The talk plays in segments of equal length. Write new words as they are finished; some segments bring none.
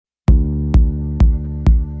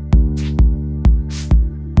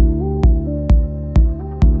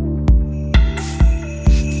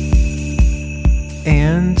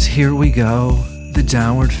Here we go, the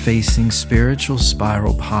Downward Facing Spiritual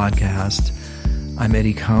Spiral podcast. I'm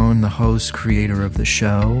Eddie Cohn, the host, creator of the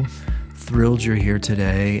show. Thrilled you're here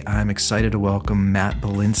today. I'm excited to welcome Matt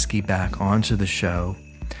Bilinsky back onto the show.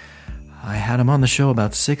 I had him on the show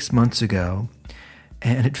about 6 months ago,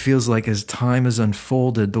 and it feels like as time has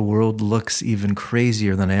unfolded, the world looks even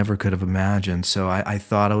crazier than I ever could have imagined. So I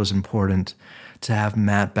thought it was important to have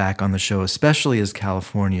Matt back on the show, especially as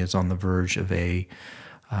California is on the verge of a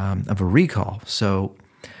recall. So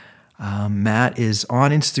Matt is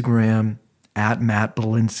on Instagram at Matt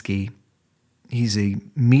Bilinsky. He's a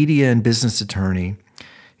media and business attorney.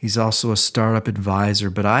 He's also a startup advisor,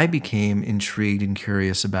 but I became intrigued and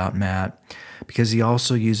curious about Matt because he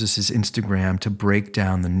also uses his Instagram to break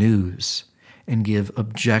down the news and give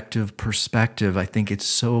objective perspective. I think it's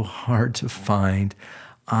so hard to find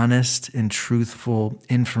honest and truthful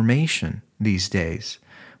information these days,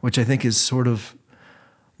 which I think is sort of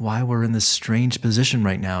why we're in this strange position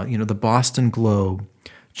right now. You know, the Boston Globe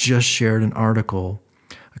just shared an article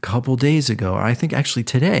a couple days ago, or I think actually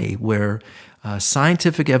today, where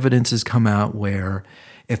scientific evidence has come out where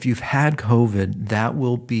if you've had COVID, that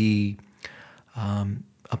will be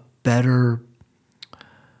a better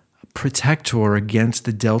protector against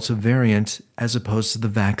the Delta variant as opposed to the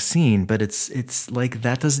vaccine. But it's like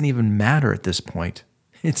that doesn't even matter at this point.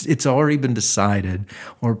 It's already been decided,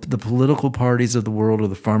 or the political parties of the world, or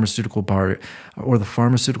the pharmaceutical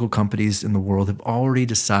companies in the world have already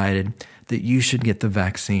decided that you should get the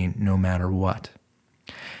vaccine no matter what.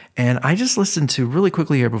 And I just listened to, really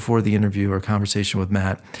quickly here before the interview or conversation with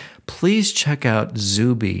Matt, please check out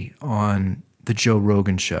Zuby on the Joe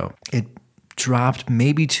Rogan show. It dropped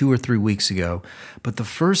maybe 2 or 3 weeks ago, but the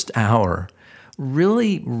first hour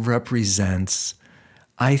really represents,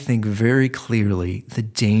 I think, very clearly the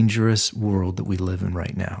dangerous world that we live in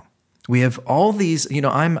right now. We have all these,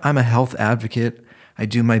 I'm a health advocate. I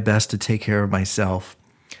do my best to take care of myself.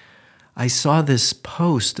 I saw this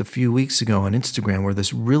post a few weeks ago on Instagram where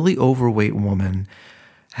this really overweight woman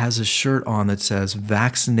has a shirt on that says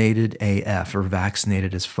vaccinated AF, or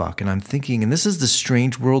vaccinated as fuck. And I'm thinking, and this is the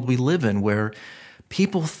strange world we live in, where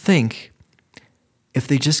people think if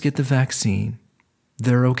they just get the vaccine,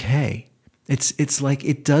 they're okay. It's like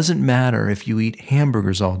it doesn't matter if you eat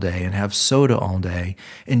hamburgers all day and have soda all day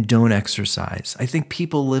and don't exercise. I think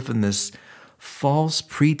people live in this false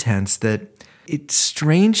pretense that it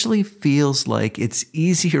strangely feels like it's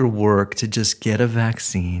easier work to just get a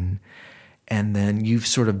vaccine and then you've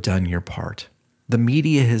sort of done your part. The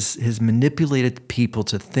media has manipulated people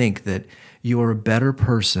to think that you are a better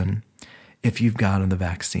person if you've gotten the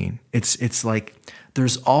vaccine. It's like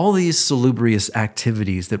there's all these salubrious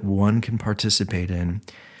activities that one can participate in,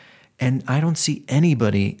 and I don't see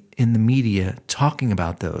anybody in the media talking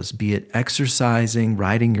about those, be it exercising,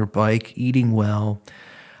 riding your bike, eating well.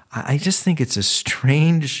 I just think it's a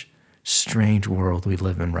strange world we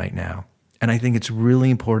live in right now. And I think it's really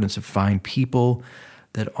important to find people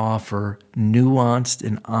that offer nuanced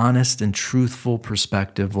and honest and truthful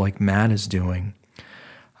perspective like Matt is doing.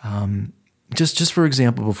 Just for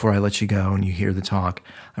example, before I let you go and you hear the talk,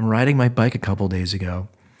 I'm riding my bike a couple days ago,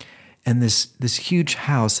 and this huge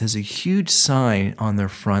house has a huge sign on their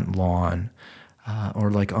front lawn,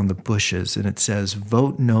 or like on the bushes, and it says,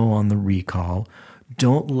 "Vote no on the recall.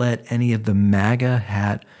 Don't let any of the MAGA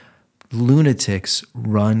hat lunatics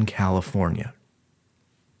run California."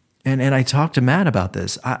 And I talked to Matt about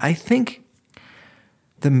this. I think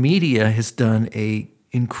the media has done a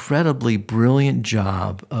incredibly brilliant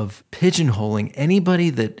job of pigeonholing anybody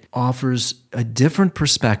that offers a different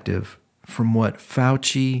perspective from what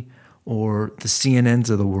Fauci or the CNNs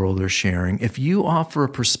of the world are sharing. If you offer a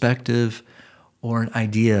perspective or an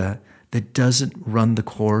idea that doesn't run the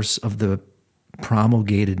course of the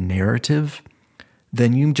promulgated narrative,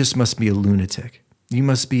 then you just must be a lunatic. You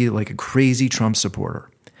must be like a crazy Trump supporter.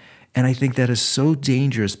 And I think that is so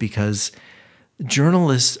dangerous because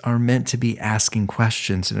journalists are meant to be asking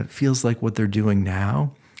questions, and it feels like what they're doing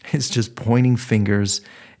now is just pointing fingers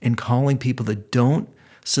and calling people that don't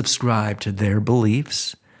subscribe to their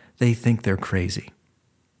beliefs, they think they're crazy.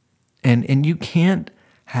 And you can't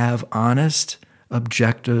have honest,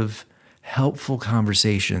 objective, helpful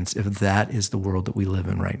conversations if that is the world that we live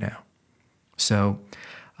in right now. So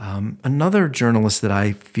another journalist that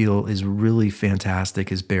I feel is really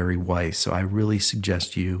fantastic is Bari Weiss. So I really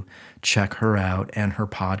suggest you check her out and her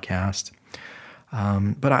podcast.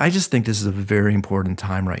 But I just think this is a very important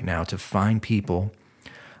time right now to find people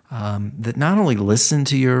that not only listen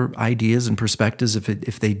to your ideas and perspectives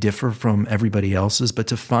if they differ from everybody else's, but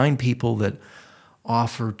to find people that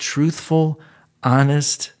offer truthful,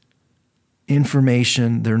 honest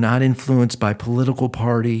information. They're not influenced by political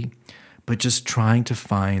party, but just trying to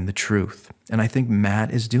find the truth. And I think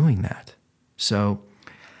Matt is doing that. So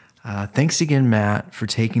thanks again, Matt, for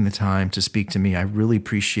taking the time to speak to me. I really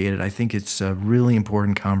appreciate it. I think it's a really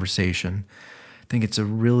important conversation. I think it's a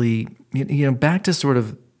really, back to sort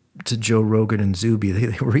of to Joe Rogan and Zuby,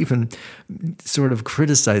 they were even sort of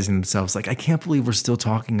criticizing themselves. Like, I can't believe we're still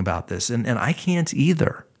talking about this. And I can't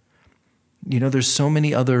either. There's so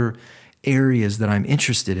many other areas that I'm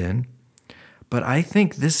interested in, but I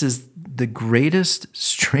think this is the greatest,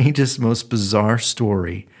 strangest, most bizarre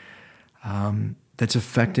story that's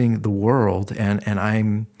affecting the world. And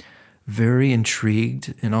I'm very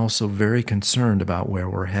intrigued and also very concerned about where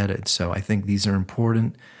we're headed. So I think these are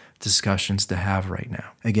important discussions to have right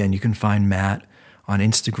now. Again, you can find Matt on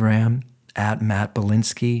Instagram at Matt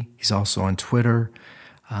Bilinsky. He's also on Twitter.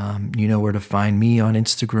 You know where to find me on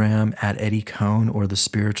Instagram at Eddie Cohn or the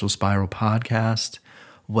Spiritual Spiral Podcast.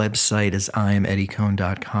 Website is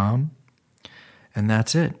IamEddieCohn.com. And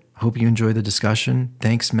that's it. Hope you enjoy the discussion.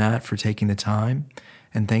 Thanks, Matt, for taking the time.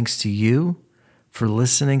 And thanks to you for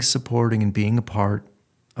listening, supporting, and being a part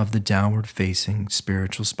of the Downward Facing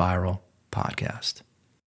Spiritual Spiral Podcast.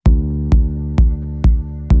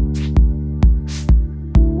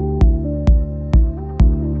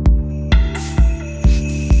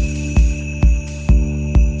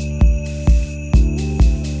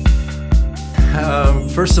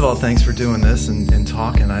 First of all, thanks for doing this and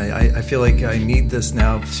talking. I feel like I need this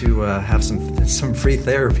now to have some free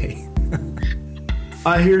therapy.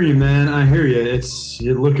 I hear you, man. I hear you.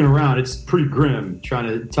 You're looking around. It's pretty grim. Trying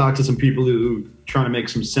to talk to some people who trying to make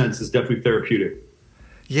some sense is definitely therapeutic.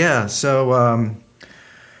 Yeah. So,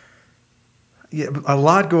 a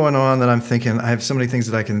lot going on that I'm thinking. I have so many things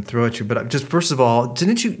that I can throw at you. But just first of all,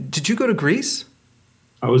 did you go to Greece?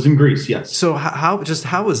 I was in Greece, yes. So how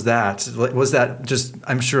was that? Was that just,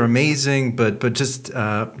 I'm sure, amazing, but just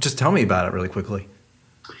tell me about it really quickly.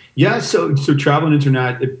 Yeah, so traveling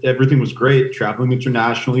everything was great. Traveling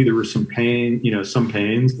internationally, there were some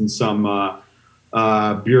pains and some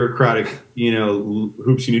bureaucratic,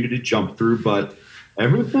 hoops you needed to jump through. But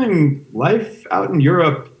life out in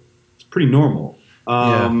Europe is pretty normal.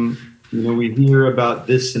 We hear about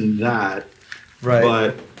this and that, right?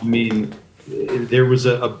 But I mean, there was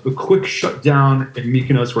a quick shutdown in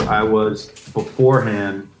Mykonos where I was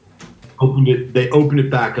beforehand. They opened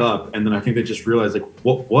it back up, and then I think they just realized, like,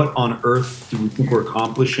 what on earth do we think we're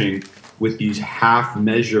accomplishing with these half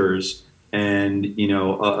measures and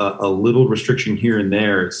a little restriction here and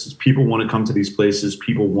there? It's just people want to come to these places,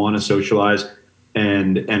 people want to socialize,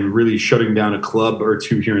 and really shutting down a club or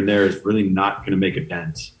two here and there is really not going to make a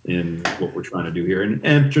dent in what we're trying to do here. In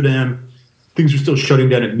Amsterdam, things are still shutting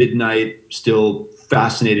down at midnight. Still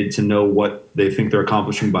fascinated to know what they think they're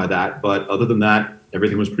accomplishing by that, but other than that,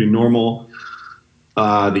 everything was pretty normal.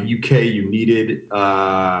 The UK, you needed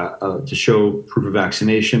to show proof of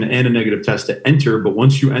vaccination and a negative test to enter. But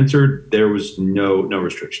once you entered, there was no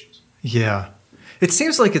restrictions. Yeah, it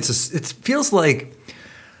seems like it feels like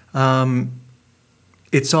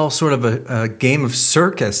it's all sort of a game of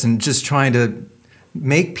circus and just trying to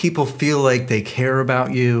make people feel like they care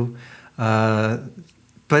about you.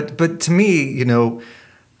 But to me,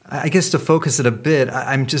 I guess to focus it a bit,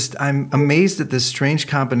 I'm amazed at this strange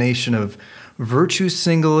combination of virtue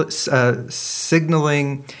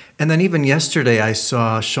signaling, and then even yesterday I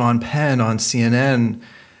saw Sean Penn on CNN,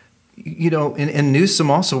 and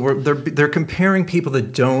Newsom also, where they're comparing people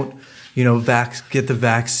that don't, get the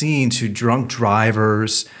vaccine to drunk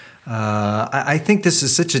drivers. I think this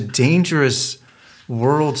is such a dangerous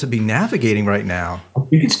world to be navigating right now. I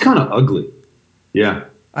think it's kind of ugly. Yeah,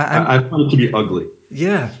 I find it to be ugly.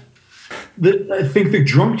 Yeah. I think the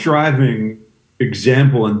drunk driving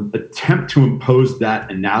example and attempt to impose that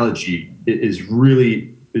analogy is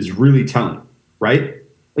really telling, right?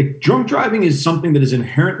 Like, drunk driving is something that is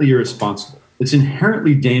inherently irresponsible. It's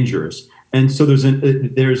inherently dangerous. And so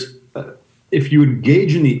if you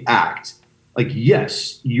engage in the act, like,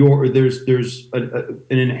 yes, there's an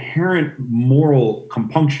inherent moral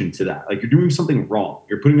compunction to that. Like, you're doing something wrong.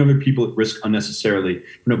 You're putting other people at risk unnecessarily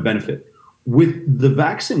for no benefit. With the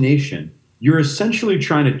vaccination, you're essentially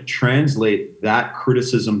trying to translate that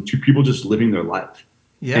criticism to people just living their life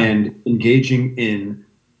and engaging in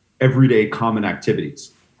everyday common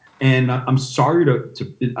activities. And I'm sorry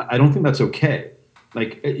I don't think that's okay.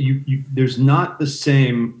 Like, there's not the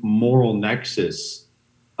same moral nexus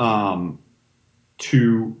to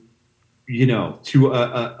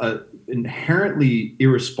a inherently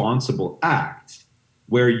irresponsible act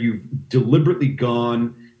where you've deliberately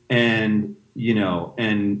gone and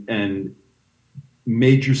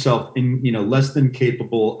made yourself less than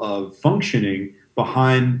capable of functioning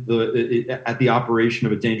behind at the operation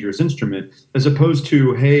of a dangerous instrument, as opposed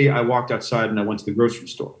to, hey, I walked outside and I went to the grocery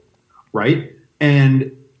store, right?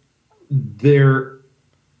 And there,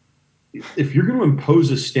 if you're going to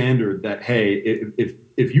impose a standard that, hey,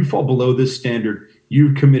 if you fall below this standard,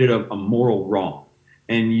 you've committed a moral wrong,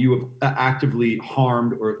 and you have actively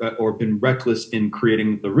harmed or been reckless in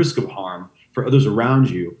creating the risk of harm for others around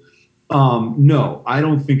you. No, I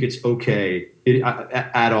don't think it's okay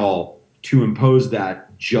at all to impose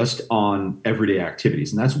that just on everyday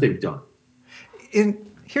activities, and that's what they've done.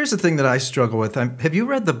 Here's the thing that I struggle with. Have you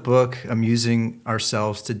read the book Amusing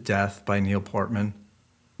Ourselves to Death by Neil Portman?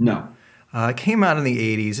 No. It came out in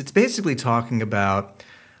the 80s. It's basically talking about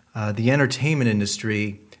the entertainment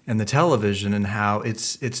industry and the television, and how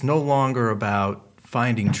it's no longer about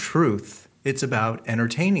finding truth. It's about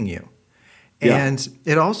entertaining you. Yeah. And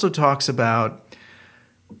it also talks about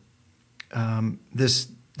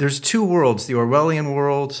there's two worlds, the Orwellian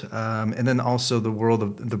world, and then also the world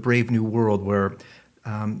of the Brave New World, where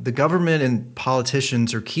the government and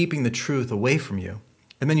politicians are keeping the truth away from you.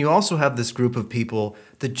 And then you also have this group of people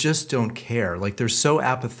that just don't care. Like, they're so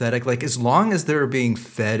apathetic. Like, as long as they're being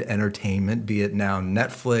fed entertainment, be it now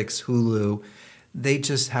Netflix, Hulu, they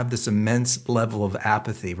just have this immense level of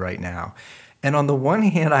apathy right now. And on the one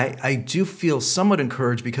hand, I do feel somewhat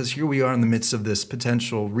encouraged, because here we are in the midst of this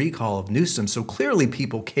potential recall of Newsom. So clearly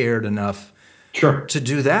people cared enough to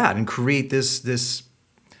do that and create this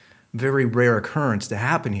very rare occurrence to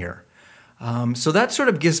happen here. So that sort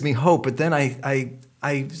of gives me hope. But then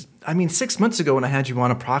I mean, 6 months ago when I had you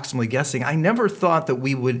on approximately guessing, I never thought that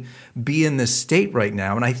we would be in this state right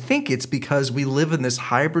now. And I think it's because we live in this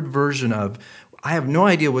hybrid version of, I have no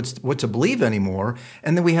idea what to believe anymore.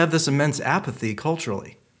 And then we have this immense apathy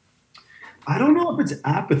culturally. I don't know if it's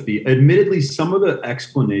apathy. Admittedly, some of the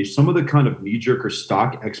explanations, some of the kind of knee-jerk or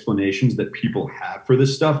stock explanations that people have for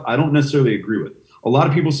this stuff, I don't necessarily agree with. A lot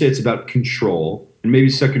of people say it's about control, and maybe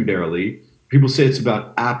secondarily, people say it's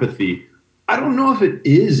about apathy. I don't know if it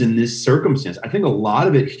is in this circumstance. I think a lot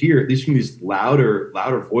of it here, at least from these louder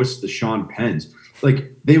voices, the Sean Penns,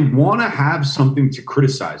 like, they want to have something to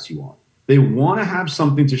criticize you on. They want to have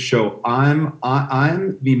something to show, I'm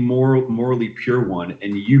the morally pure one,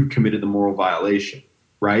 and you've committed the moral violation,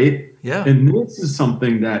 right? Yeah. And this is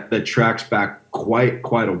something that tracks back quite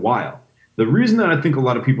a while. The reason that I think a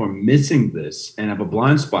lot of people are missing this and have a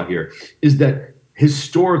blind spot here is that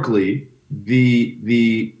historically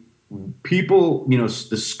the people,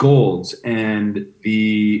 the scolds and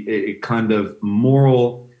the kind of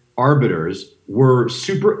moral arbiters were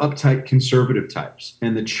super uptight conservative types,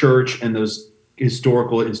 and the church and those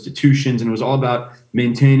historical institutions, and it was all about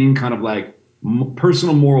maintaining kind of like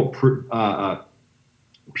personal moral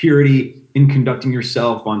purity in conducting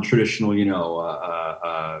yourself on traditional,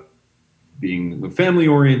 being family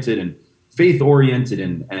oriented and faith oriented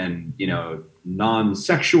and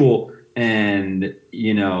non-sexual and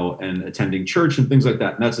attending church and things like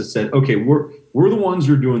that. And that's it said, okay, we're the ones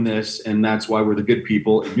who are doing this, and that's why we're the good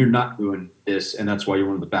people, and you're not doing this, and that's why you're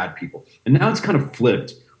one of the bad people. And now it's kind of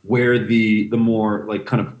flipped, where the more like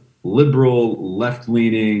kind of liberal,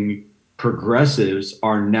 left-leaning progressives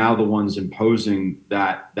are now the ones imposing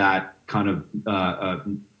that kind of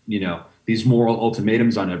these moral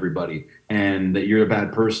ultimatums on everybody, and that you're a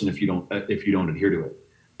bad person if you don't adhere to it.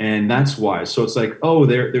 And that's why. So it's like, oh,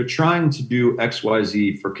 they're trying to do X, Y,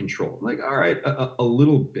 Z for control. I'm like, all right, a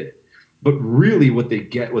little bit. But really what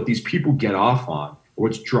these people get off on, or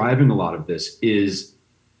what's driving a lot of this is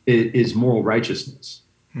moral righteousness.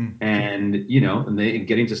 And, and they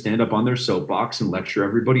getting to stand up on their soapbox and lecture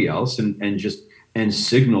everybody else and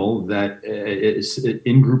signal that it's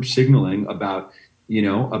in-group signaling about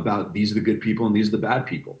these are the good people and these are the bad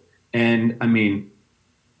people. And I mean,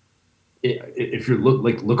 if you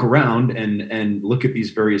look around and look at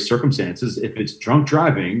these various circumstances, if it's drunk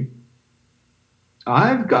driving,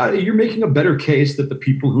 you're making a better case that the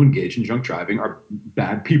people who engage in drunk driving are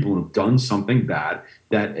bad people who have done something bad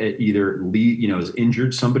that either has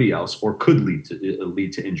injured somebody else or could lead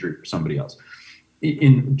to injury for somebody else.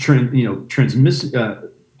 In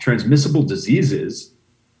transmissible diseases,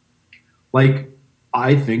 like,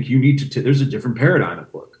 I think you need to. There's a different paradigm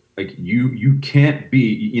at work. Like, you can't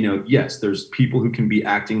be, yes, there's people who can be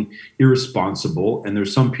acting irresponsible, and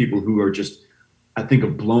there's some people who are just, I think,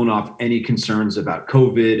 have blown off any concerns about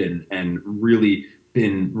COVID and really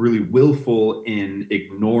been really willful in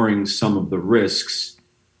ignoring some of the risks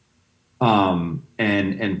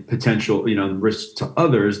and potential, risks to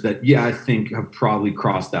others that, I think have probably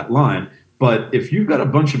crossed that line. But if you've got a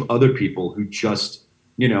bunch of other people who just,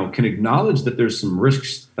 can acknowledge that there's some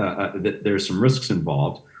risks,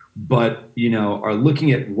 involved, but, are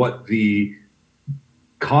looking at what the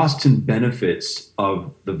costs and benefits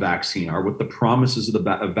of the vaccine are, what the promises of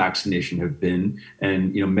vaccination have been,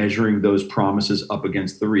 and measuring those promises up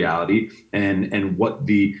against the reality, and what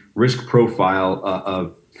the risk profile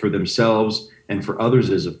of for themselves and for others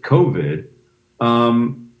is of COVID.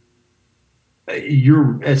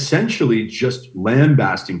 You're essentially just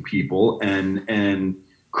lambasting people and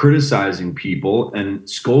criticizing people and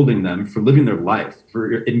scolding them for living their life,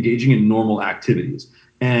 for engaging in normal activities,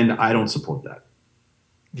 and I don't support that.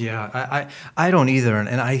 Yeah, I don't either.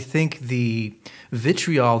 And I think the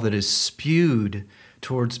vitriol that is spewed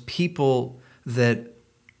towards people that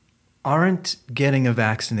aren't getting a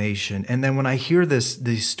vaccination. And then when I hear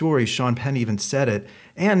these stories, Sean Penn even said it,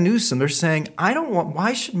 and Newsom, they're saying,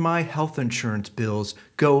 why should my health insurance bills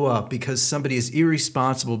go up because somebody is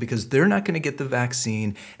irresponsible because they're not going to get the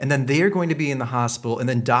vaccine, and then they're going to be in the hospital, and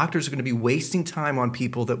then doctors are going to be wasting time on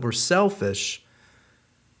people that were selfish.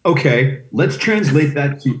 Okay, let's translate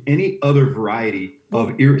that to any other variety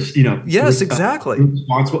of, yes, exactly.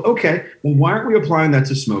 Responsible. Okay, well, why aren't we applying that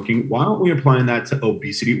to smoking? Why aren't we applying that to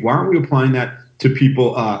obesity? Why aren't we applying that to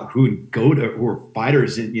people who are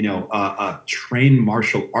fighters in, trained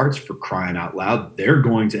martial arts, for crying out loud? They're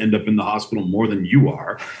going to end up in the hospital more than you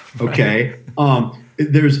are. Okay, right.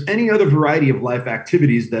 There's any other variety of life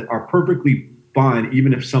activities that are perfectly fine,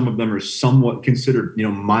 even if some of them are somewhat considered,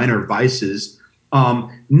 minor vices.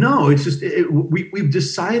 No, it's just we've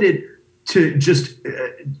decided to just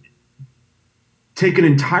take an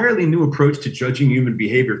entirely new approach to judging human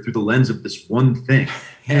behavior through the lens of this one thing.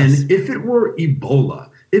 Yes. And if it were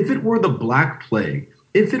Ebola, if it were the Black Plague,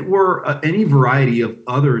 if it were any variety of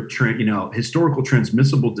other historical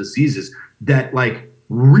transmissible diseases that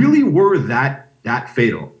really were that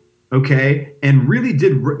fatal, okay, and really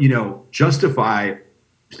did justify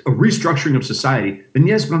a restructuring of society, then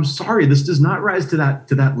yes, but I'm sorry, this does not rise to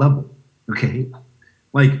that level. Okay,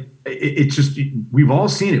 it's just, we've all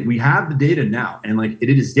seen it. We have the data now, and it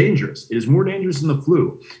is dangerous. It is more dangerous than the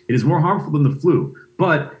flu. It is more harmful than the flu.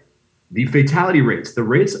 But the fatality rates, the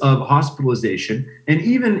rates of hospitalization, and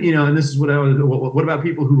even and this is what about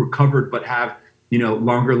people who recovered but have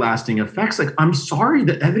longer lasting effects? I'm sorry,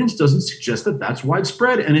 the evidence doesn't suggest that that's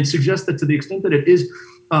widespread, and it suggests that to the extent that it is.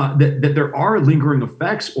 That there are lingering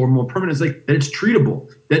effects or more permanent, that it's treatable.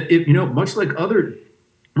 That it, much like other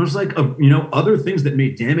things that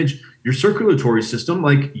may damage your circulatory system,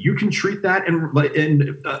 you can treat that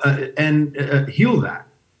and heal that.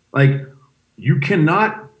 You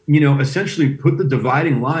cannot, essentially put the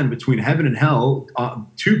dividing line between heaven and hell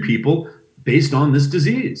to people based on this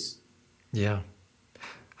disease. Yeah.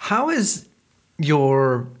 How is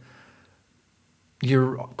your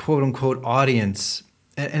quote unquote audience?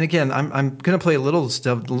 And again, I'm going to play a little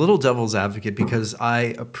devil's advocate, because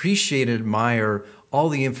I appreciate and admire all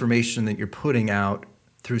the information that you're putting out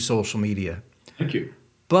through social media. Thank you.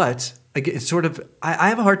 But it's sort of, I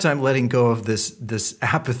have a hard time letting go of this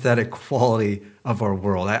apathetic quality of our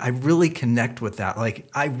world. I really connect with that. I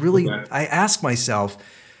ask myself,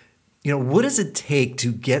 what does it take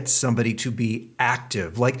to get somebody to be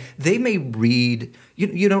active? They may read,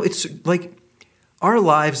 it's like, our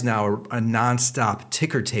lives now are a nonstop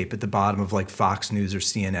ticker tape at the bottom of Fox News or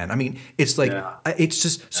CNN. I mean, it's it's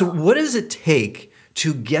just, so what does it take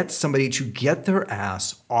to get somebody to get their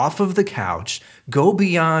ass off of the couch, go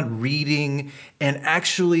beyond reading, and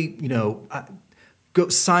actually, go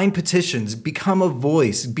sign petitions, become a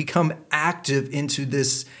voice, become active into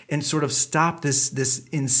this, and sort of stop this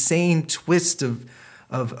insane twist of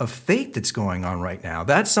fate that's going on right now?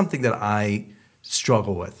 That's something that I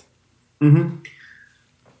struggle with. Mm-hmm.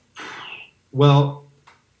 Well,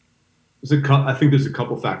 I think there's a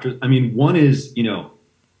couple factors. I mean, one is, you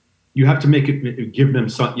have to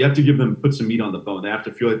put some meat on the bone. They have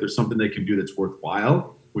to feel like there's something they can do that's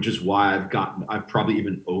worthwhile, which is why I've probably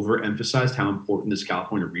even overemphasized how important this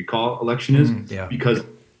California recall election is, because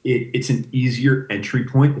it's an easier entry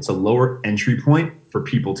point. It's a lower entry point for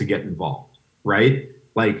people to get involved, right?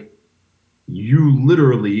 You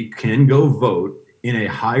literally can go vote in a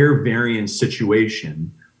higher variance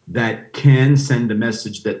situation that can send a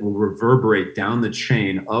message that will reverberate down the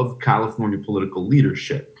chain of California political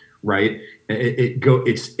leadership, right?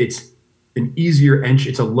 It's an easier entry.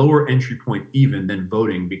 It's a lower entry point even than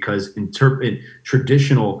voting, because in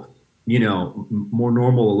traditional, more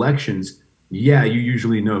normal elections, you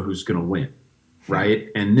usually know who's going to win, right?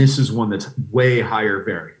 And this is one that's way higher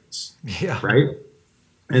variance, right?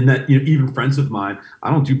 And that, even friends of mine, I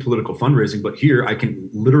don't do political fundraising, but here I can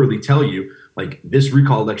literally tell you, like, this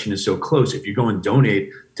recall election is so close. If you go and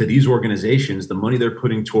donate to these organizations, the money they're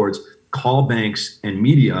putting towards call banks and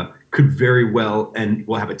media could very well and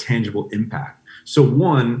will have a tangible impact. So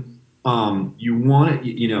one, you want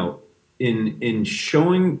to, in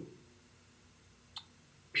showing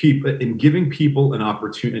people, in giving people an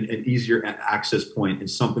opportunity, an easier access point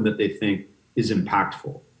is something that they think is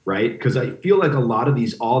impactful, right? Because I feel like a lot of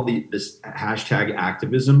this hashtag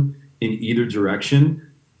activism in either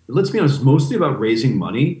direction, let's be honest, mostly about raising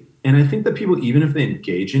money. And I think that people, even if they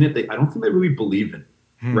engage in it, I don't think they really believe in it,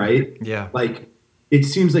 right? Yeah. Like, it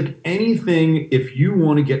seems like anything, if you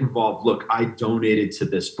want to get involved, look, I donated to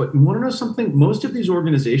this. But you want to know something? Most of these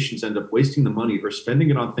organizations end up wasting the money or spending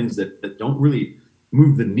it on things that don't really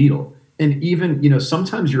move the needle. And even,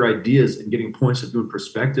 sometimes your ideas and getting points of view and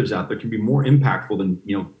perspectives out there can be more impactful than,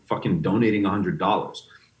 fucking donating $100.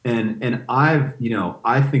 And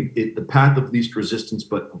I think the path of least resistance,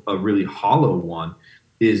 but a really hollow one,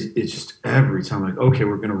 is it's just every time like, okay,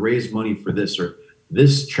 we're going to raise money for this, or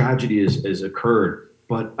this tragedy has occurred.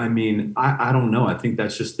 But I mean, I don't know. I think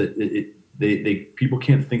that's just that people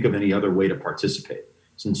can't think of any other way to participate.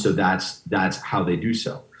 And so that's how they do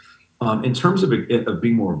so. In terms of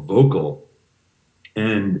being more vocal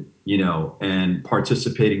and, and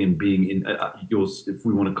participating and being in, if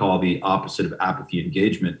we want to call the opposite of apathy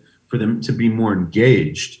engagement, for them to be more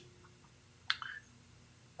engaged,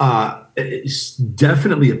 it's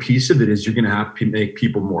definitely a piece of it is you're going to have to make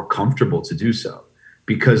people more comfortable to do so,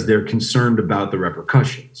 because they're concerned about the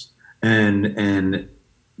repercussions and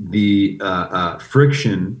the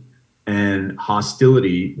friction and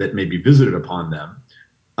hostility that may be visited upon them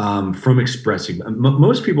from expressing.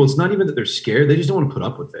 Most people, it's not even that they're scared; they just don't want to put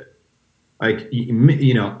up with it. Like,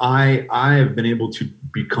 I have been able to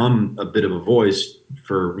become a bit of a voice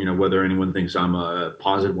for, whether anyone thinks I'm a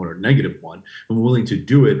positive one or a negative one. I'm willing to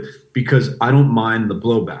do it because I don't mind the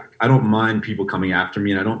blowback. I don't mind people coming after me,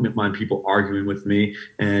 and I don't mind people arguing with me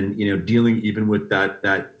and, dealing even with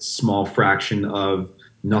that small fraction of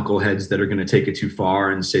knuckleheads that are going to take it too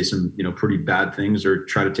far and say some, pretty bad things or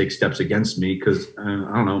try to take steps against me. Because I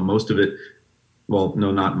don't know, most of it, well,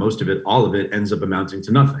 no, not most of it, all of it ends up amounting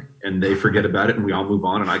to nothing, and they forget about it and we all move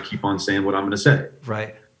on, and I keep on saying what I'm going to say.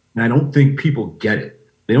 Right. And I don't think people get it.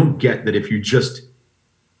 They don't get that if you just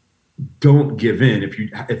don't give in, if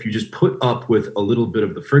you just put up with a little bit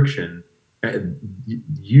of the friction,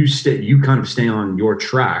 you kind of stay on your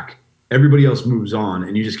track, everybody else moves on,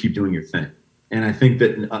 and you just keep doing your thing. And I think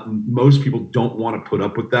that most people don't want to put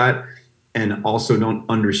up with that, and also don't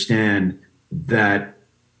understand that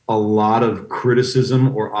a lot of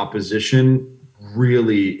criticism or opposition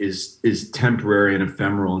really is temporary and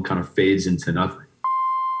ephemeral and kind of fades into nothing.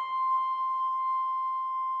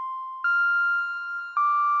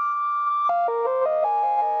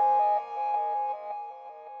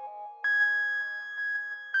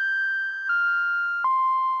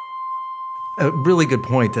 A really good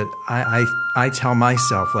point that I tell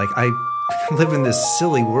myself, like, I live in this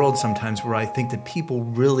silly world sometimes where I think that people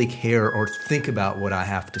really care or think about what I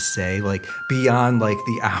have to say, like, beyond like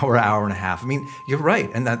the hour and a half. I mean, you're right.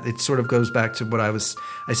 And that it sort of goes back to what I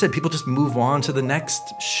said, people just move on to the next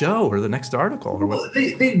show or the next article. Or well,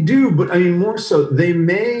 they do, but I mean, more so, they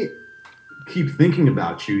may keep thinking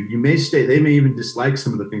about you. You may they may even dislike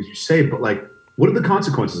some of the things you say, but like, what are the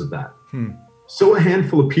consequences of that? So a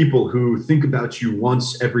handful of people who think about you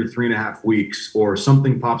once every 3.5 weeks, or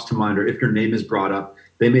something pops to mind, or if your name is brought up,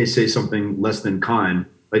 they may say something less than kind.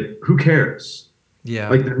 Like, who cares? Yeah.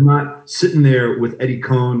 Like, they're not sitting there with Eddie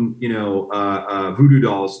Cohn, voodoo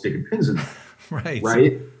dolls sticking pins in them. Right.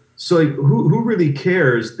 Right. So like, who really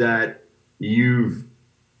cares that you've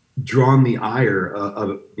drawn the ire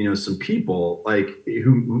of some people, like,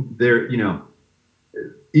 who they're,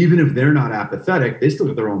 even if they're not apathetic, they still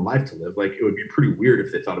have their own life to live. Like, it would be pretty weird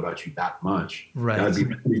if they thought about you that much. Right. That would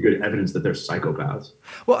be pretty good evidence that they're psychopaths.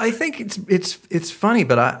 Well, I think it's funny,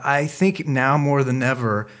 but I think now more than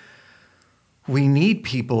ever, we need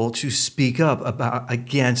people to speak up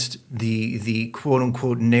against the quote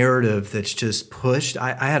unquote narrative that's just pushed.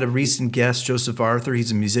 I had a recent guest, Joseph Arthur.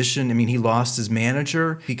 He's a musician. I mean, he lost his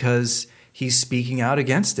manager because he's speaking out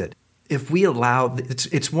against it. If we allow,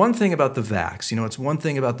 it's one thing about the vax, it's one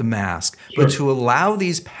thing about the mask, Sure. but to allow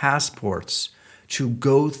these passports to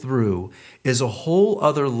go through is a whole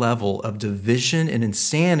other level of division and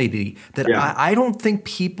insanity that I don't think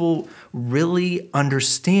people really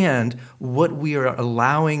understand what we are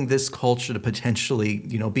allowing this culture to potentially,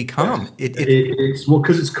 become. It's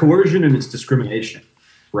because it's coercion and it's discrimination,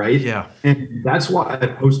 right? Yeah. And that's why I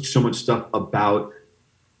post so much stuff about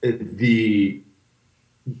the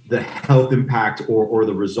health impact or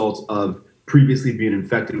the results of previously being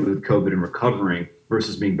infected with COVID and recovering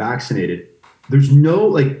versus being vaccinated. There's no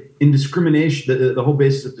like in discrimination. The whole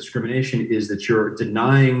basis of discrimination is that you're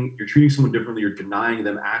treating someone differently. You're denying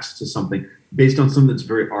them access to something based on something that's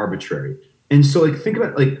very arbitrary. And so like think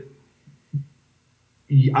about like,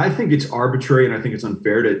 I think it's arbitrary and I think it's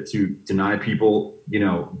unfair to deny people,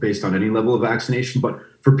 based on any level of vaccination. But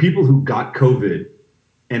for people who got COVID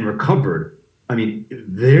and recovered, I mean,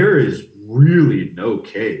 there is really no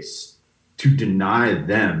case to deny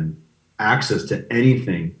them access to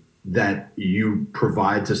anything that you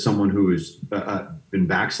provide to someone who has been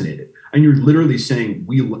vaccinated. And you're literally saying,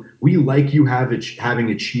 we like you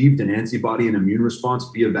having achieved an antibody and immune response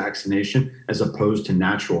via vaccination as opposed to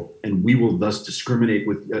natural, and we will thus discriminate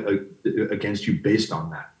against you based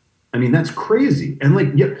on that. I mean, that's crazy. And like,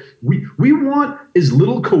 yeah, we want as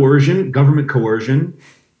little coercion, government coercion,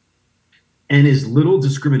 and as little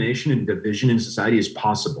discrimination and division in society as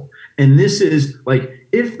possible. And this is like,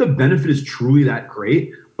 if the benefit is truly that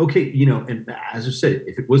great, okay, and as I said,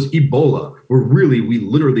 if it was Ebola, we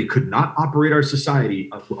literally could not operate our society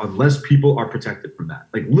unless people are protected from that.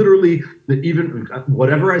 Like literally, even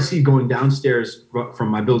whatever I see going downstairs from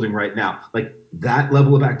my building right now, like that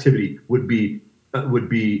level of activity would be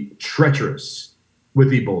treacherous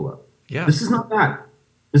with Ebola. Yeah. This is not that.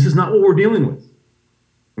 This is not what we're dealing with.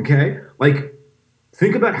 Okay? Like,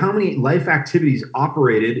 think about how many life activities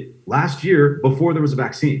operated last year before there was a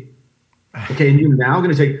vaccine. Okay, and you're now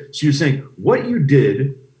going to so you're saying what you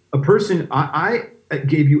did, I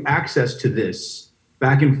gave you access to this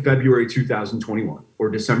back in February 2021 or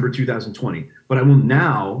December 2020, but I will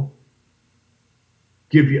now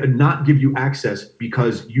not give you access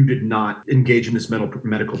because you did not engage in this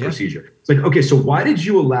medical procedure. It's like, okay, so why did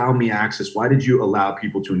you allow me access? Why did you allow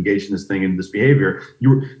people to engage in this thing and this behavior?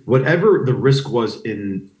 Whatever the risk was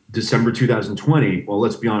in December 2020, well,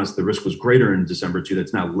 let's be honest, the risk was greater in December 2.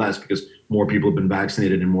 That's now less because more people have been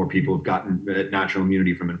vaccinated and more people have gotten natural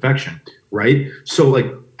immunity from infection, right? So like,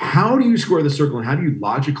 how do you square the circle and how do you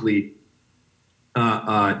logically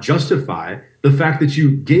justify the fact that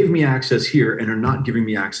you gave me access here and are not giving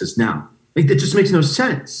me access now? Like, that just makes no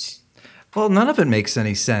sense. Well, none of it makes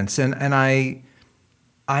any sense. And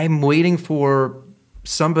I'm waiting for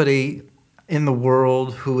somebody in the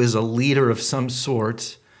world who is a leader of some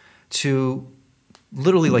sort to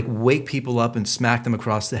literally like wake people up and smack them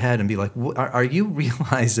across the head and be like, are you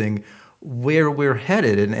realizing where we're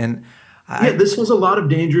headed? And this has a lot of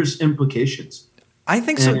dangerous implications. I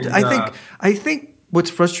think so. I think what's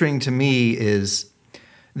frustrating to me is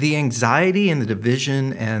the anxiety and the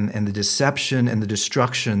division and the deception and the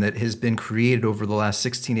destruction that has been created over the last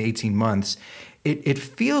 16 to 18 months. It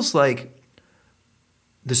feels like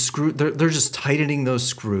they're just tightening those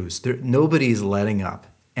screws. Nobody's letting up.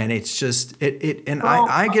 And it's just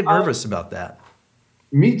I get nervous about that.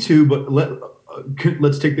 Me too, but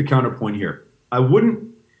let's take the counterpoint here. I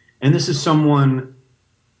wouldn't, and this is someone,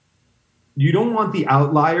 you don't want the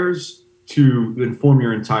outliers to inform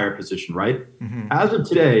your entire position, right? Mm-hmm. As of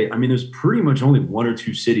today, I mean, there's pretty much only one or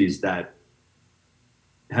two cities that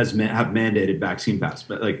have mandated vaccine pass,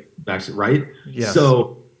 but like vaccine, right? Yes.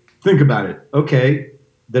 So think about it. Okay,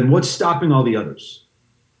 then what's stopping all the others,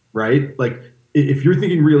 right? Like, if you're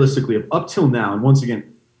thinking realistically, up till now, and once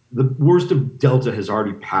again, the worst of Delta has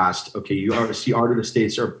already passed. Okay, you already see the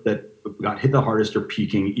states that got hit the hardest are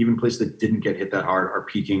peaking. Even places that didn't get hit that hard are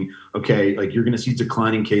peaking. Okay, like you're going to see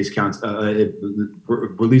declining case counts,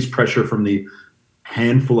 release pressure from the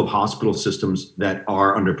handful of hospital systems that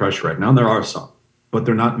are under pressure right now. And there are some, but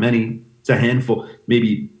they're not many. It's a handful,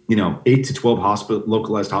 maybe 8 to 12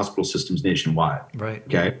 localized hospital systems nationwide. Right.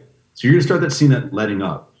 Okay, so you're going to start seeing that letting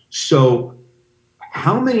up. So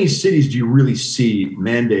how many cities do you really see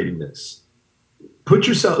mandating this?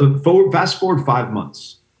 Fast forward 5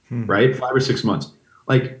 months, right? 5 or 6 months.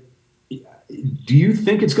 Like, do you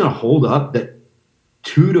think it's going to hold up that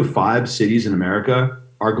 2 to 5 cities in America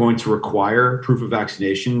are going to require proof of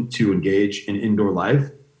vaccination to engage in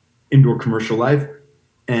indoor commercial life?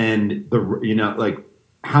 And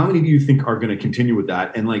how many do you think are going to continue with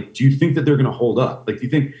that? And like, do you think that they're going to hold up? Like, do you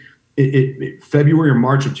think February or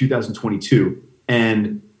March of 2022,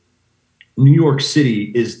 and New York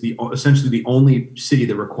City is essentially the only city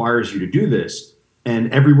that requires you to do this,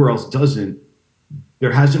 and everywhere else doesn't.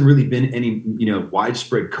 There hasn't really been any,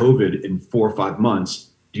 widespread COVID in 4 or 5 months.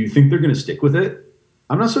 Do you think they're going to stick with it?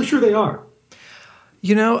 I'm not so sure they are.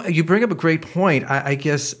 You bring up a great point. I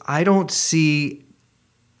guess I don't see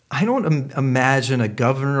I don't imagine a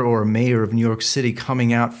governor or a mayor of New York City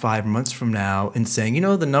coming out 5 months from now and saying,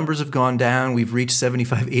 the numbers have gone down. We've reached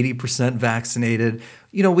 75, 80% vaccinated.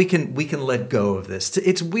 We can let go of this.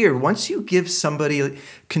 It's weird. Once you give somebody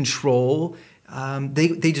control,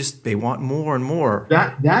 they want more and more.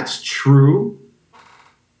 That's true.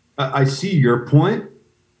 I see your point.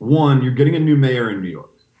 One, you're getting a new mayor in New York.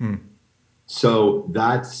 So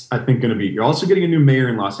that's, I think, going to be, you're also getting a new mayor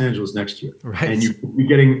in Los Angeles next year. Right. And you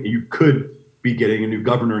could be getting a new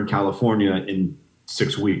governor in California in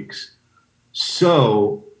 6 weeks.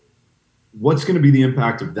 So what's going to be the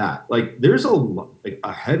impact of that? Like, there's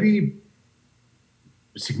a heavy,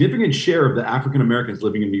 significant share of the African Americans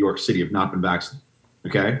living in New York City have not been vaccinated.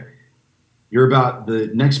 Okay.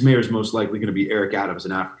 The next mayor is most likely going to be Eric Adams,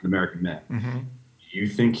 an African American man. Mm-hmm. You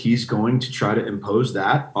think he's going to try to impose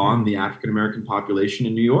that on the African American population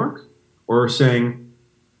in New York? Or saying,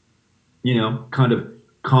 kind of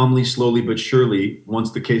calmly, slowly but surely,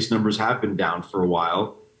 once the case numbers have been down for a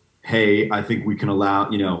while, hey, I think we can allow,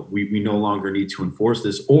 we no longer need to enforce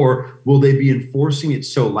this? Or will they be enforcing it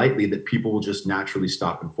so lightly that people will just naturally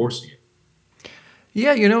stop enforcing it?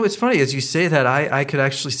 Yeah, it's funny. As you say that, I could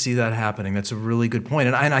actually see that happening. That's a really good point.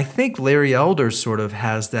 And I think Larry Elder sort of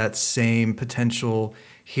has that same potential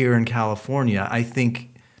here in California. I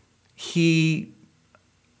think he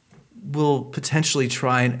will potentially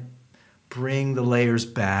try and bring the layers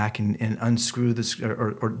back and unscrew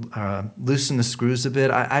or loosen the screws a bit.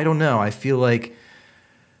 I don't know. I feel like,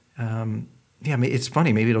 it's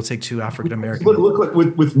funny. Maybe it'll take two African American. Look like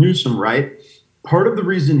with Newsom, right? Part of the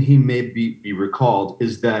reason he may be recalled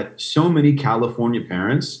is that so many California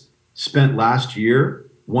parents spent last year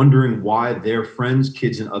wondering why their friends'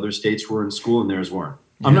 kids in other states were in school and theirs weren't.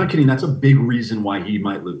 Yeah. I'm not kidding. That's a big reason why he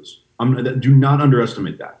might lose. Do not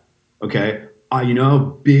underestimate that. Okay. A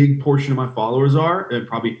big portion of my followers are, and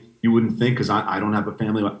probably you wouldn't think because I don't have a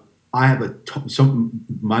family. I have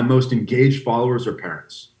my most engaged followers are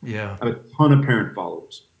parents. Yeah. I have a ton of parent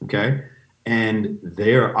followers. Okay. And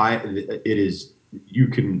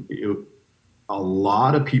a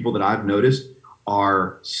lot of people that I've noticed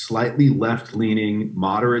are slightly left-leaning,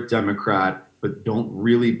 moderate Democrat, but don't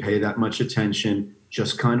really pay that much attention,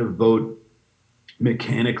 just kind of vote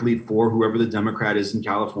mechanically for whoever the Democrat is in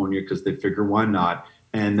California because they figure why not,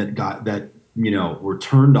 and were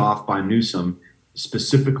turned off by Newsom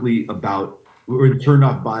specifically were turned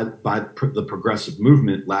off by the progressive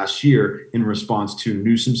movement last year in response to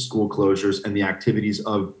Newsom's school closures and the activities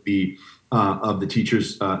of the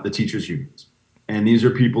teachers unions. And these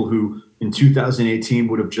are people who in 2018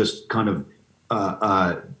 would have just kind of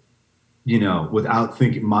without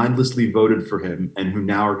thinking, mindlessly voted for him, and who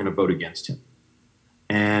now are going to vote against him.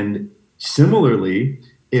 And similarly,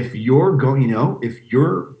 if you've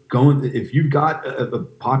got a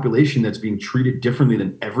population that's being treated differently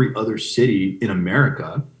than every other city in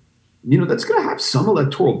America, that's going to have some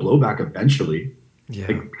electoral blowback eventually. Yeah.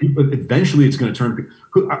 Eventually it's going to turn.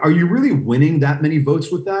 Are you really winning that many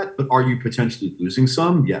votes with that? But are you potentially losing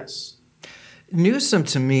some? Yes. Newsom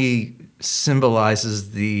to me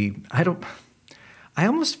symbolizes I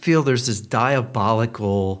almost feel there's this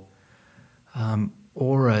diabolical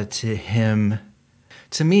aura to him.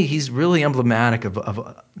 To me, he's really emblematic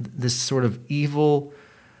of this sort of evil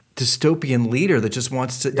dystopian leader that just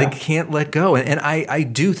wants to, they can't let go. And I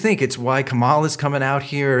do think it's why Kamala's coming out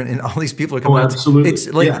here and all these people are coming out. Absolutely. It's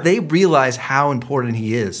like they realize how important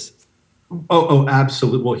he is. Oh,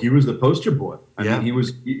 absolutely. Well, he was the poster boy. I mean, he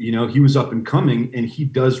was up and coming, and he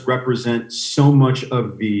does represent so much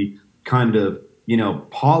of the kind of,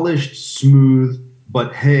 polished, smooth,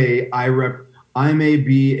 but hey, I may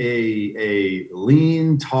be a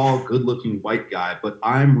lean, tall, good-looking white guy, but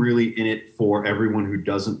I'm really in it for everyone who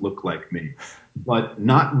doesn't look like me. But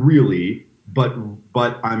not really. But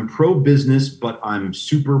I'm pro-business, but I'm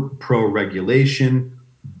super pro-regulation,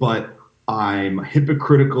 but I'm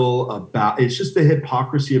hypocritical about. It's just the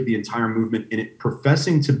hypocrisy of the entire movement in it,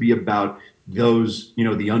 professing to be about those,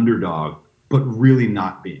 the underdog, but really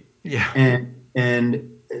not being. Yeah. And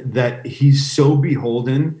that he's so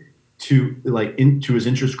beholden to into his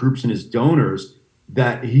interest groups and his donors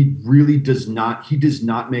that he really does not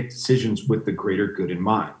make decisions with the greater good in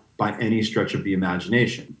mind by any stretch of the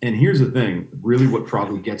imagination. And here's the thing, really what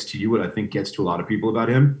probably gets to you, what I think gets to a lot of people about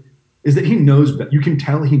him, is that he knows better. You can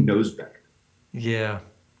tell he knows better. Yeah.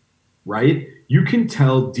 Right? You can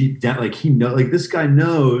tell deep down, this guy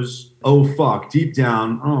knows, oh fuck, deep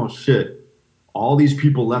down, oh shit, all these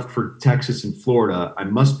people left for Texas and Florida. I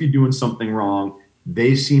must be doing something wrong.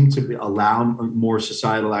 They seem to allow more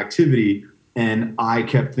societal activity, and I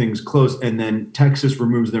kept things close. And then Texas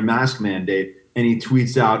removes their mask mandate, and he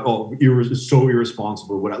tweets out, "Oh, so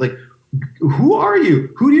irresponsible." What like, who are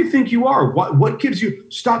you? Who do you think you are? What gives you?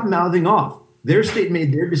 Stop mouthing off. Their state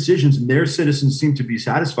made their decisions, and their citizens seem to be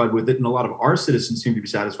satisfied with it, and a lot of our citizens seem to be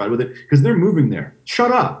satisfied with it because they're moving there.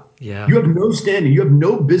 Shut up. Yeah. You have no standing. You have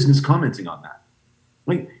no business commenting on that.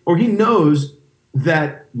 Like, or he knows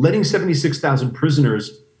that letting 76,000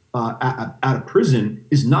 prisoners out of prison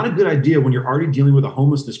is not a good idea when you're already dealing with a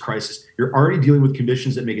homelessness crisis. You're already dealing with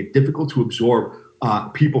conditions that make it difficult to absorb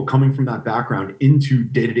people coming from that background into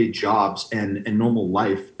day-to-day jobs and normal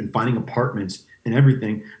life and finding apartments and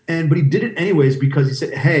everything. But he did it anyways because he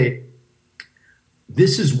said, "Hey,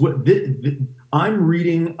 this is what I'm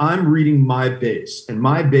reading. I'm reading my base, and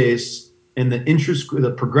my base and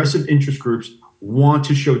the progressive interest groups want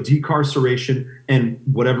to show decarceration and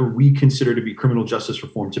whatever we consider to be criminal justice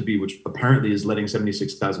reform to be, which apparently is letting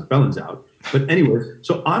 76,000 felons out. But anyways,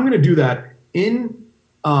 so I'm going to do that in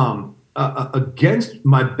against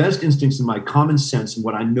my best instincts and my common sense and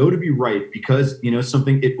what I know to be right, because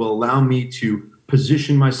something, it will allow me to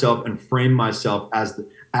position myself and frame myself as the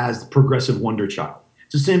progressive wonder child."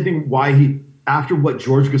 It's the same thing why after what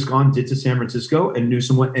George Gascon did to San Francisco and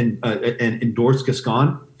Newsom went and endorsed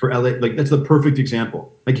Gascon for LA, like that's the perfect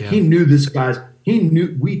example. Like he knew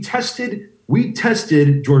we tested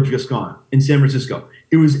George Gascon in San Francisco.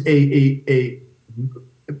 It was a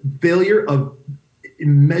failure of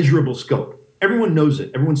immeasurable scope. Everyone knows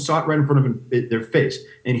it. Everyone saw it right in front of their face.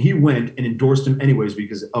 And he went and endorsed him anyways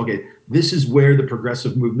because, okay, this is where the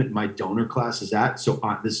progressive movement, my donor class is at. So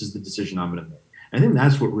this is the decision I'm going to make. I think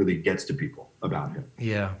that's what really gets to people about him.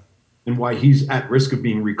 Yeah. And why he's at risk of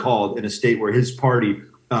being recalled in a state where his party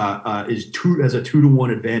has a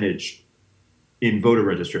 2-to-1 advantage in voter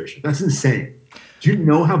registration. That's insane. Do you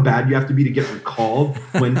know how bad you have to be to get recalled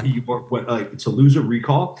to lose a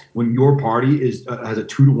recall when your party has a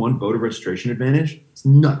 2-to-1 voter registration advantage? It's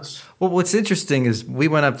nuts. Well, what's interesting is we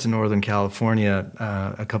went up to Northern California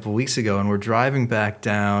a couple of weeks ago, and we're driving back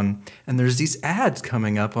down, and there's these ads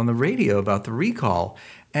coming up on the radio about the recall.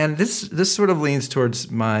 And this sort of leans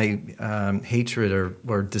towards my hatred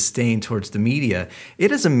or disdain towards the media.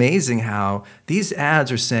 It is amazing how these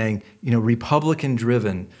ads are saying,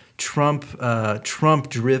 Republican-driven, Trump-driven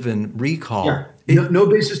recall. Yeah. No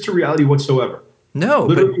basis to reality whatsoever. No,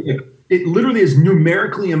 it literally is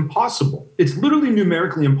numerically impossible. It's literally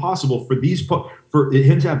numerically impossible for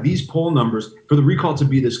him to have these poll numbers, for the recall to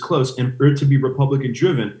be this close, and for it to be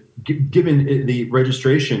Republican-driven, given the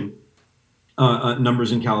registration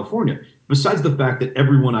numbers in California. Besides the fact that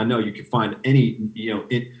everyone I know, you can find any,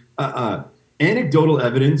 anecdotal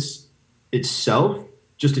evidence itself,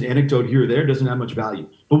 just an anecdote here or there, doesn't have much value.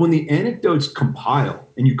 But when the anecdotes compile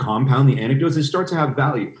and you compound the anecdotes, they start to have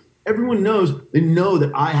value. Everyone knows, they know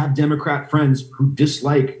that I have Democrat friends who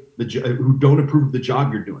dislike who don't approve of the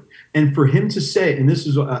job you're doing. And for him to say, and this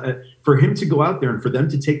is for him to go out there and for them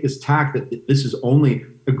to take this tack that this is only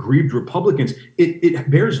aggrieved Republicans, it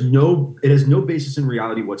has no basis in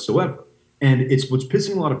reality whatsoever. And it's what's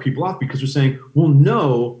pissing a lot of people off because they're saying, well,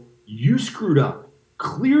 no, you screwed up.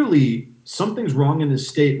 Clearly, something's wrong in this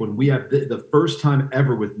state when we have the first time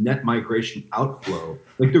ever with net migration outflow.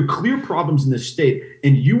 Like there are clear problems in this state,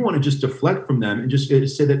 and you want to just deflect from them and just say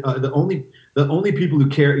that the only people who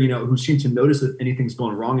care, who seem to notice that anything's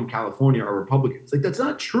going wrong in California are Republicans. Like that's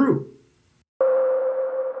not true.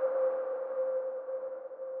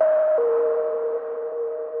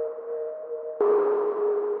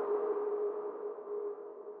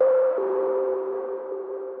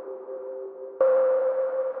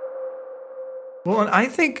 Well, and I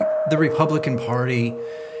think the Republican Party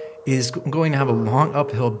is going to have a long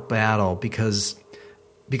uphill battle because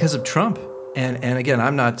of Trump. And again,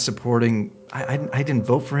 I'm not supporting. I didn't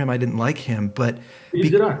vote for him. I didn't like him, but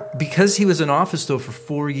because he was in office though for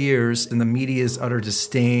 4 years, and the media's utter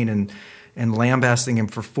disdain and lambasting him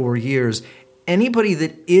for 4 years. Anybody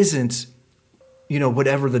that isn't,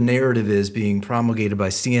 whatever the narrative is being promulgated by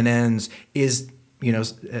CNNs is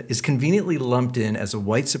conveniently lumped in as a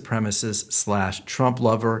white supremacist / Trump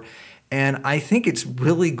lover. And I think it's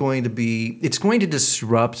really going to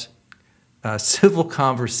disrupt civil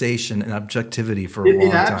conversation and objectivity for a long time.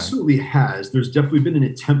 It absolutely has. There's definitely been an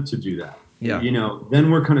attempt to do that. Yeah.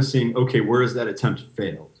 Then we're kind of saying, okay, where has that attempt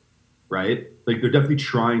failed, right? Like they're definitely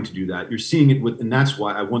trying to do that. You're seeing it and that's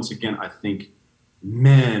why I think,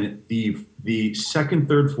 man, the second,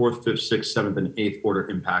 third, fourth, fifth, sixth, seventh, and eighth order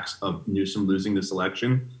impacts of Newsom losing this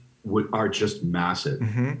election are just massive.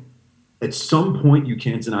 Mm-hmm. At some point, you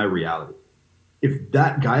can't deny reality. If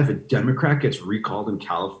a Democrat gets recalled in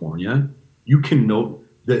California, you can note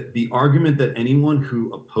that the argument that anyone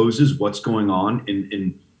who opposes what's going on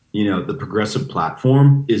in the progressive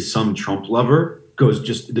platform is some Trump lover goes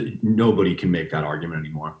just nobody can make that argument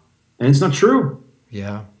anymore. And it's not true.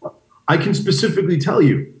 Yeah. I can specifically tell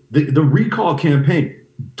you the recall campaign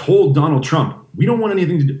told Donald Trump, we don't want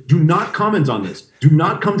anything to do not comment on this. Do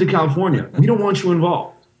not come to California. We don't want you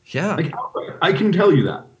involved. Yeah. Like, I can tell you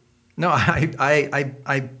that. No,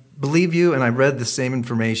 I believe you, and I read the same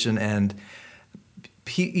information, and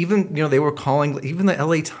even they were calling, even the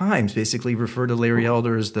LA Times basically referred to Larry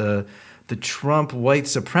Elder as the Trump white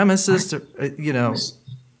supremacist.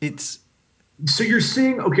 It's so you're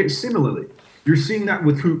seeing similarly, you're seeing that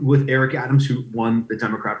with Eric Adams, who won the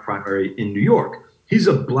Democrat primary in New York. He's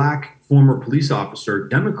a black former police officer,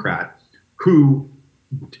 Democrat, who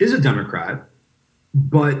is a Democrat,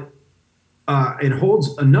 but and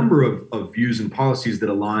holds a number of views and policies that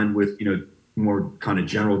align with more kind of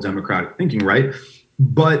general Democratic thinking, right?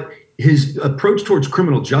 But his approach towards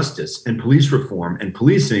criminal justice and police reform and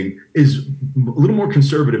policing is a little more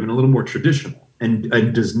conservative and a little more traditional, and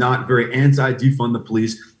does not very anti-defund the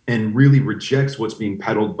police, and really rejects what's being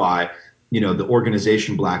peddled by the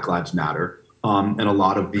organization Black Lives Matter, and a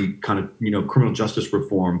lot of the kind of criminal justice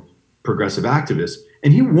reform progressive activists.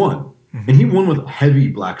 And he won, and he won with heavy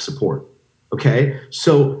black support. Okay,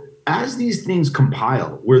 so as these things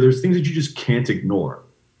compile, where there's things that you just can't ignore,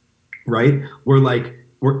 right?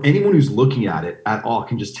 Where anyone who's looking at it at all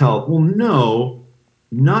can just tell, well, no,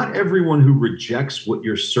 not everyone who rejects what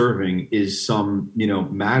you're serving is some,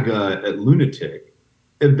 MAGA lunatic.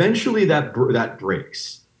 Eventually that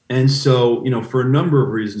breaks. And so, for a number of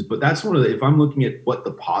reasons, but that's one of if I'm looking at what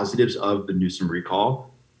the positives of the Newsom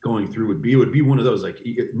recall going through would be one of those,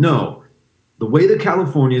 no, the way that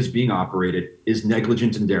California is being operated is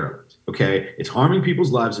negligent and derelict. Okay, it's harming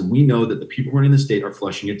people's lives, and we know that the people running the state are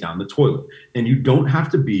flushing it down the toilet. And you don't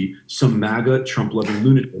have to be some MAGA Trump-loving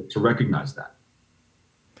lunatic to recognize that.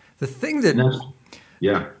 The thing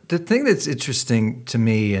that's interesting to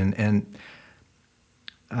me, and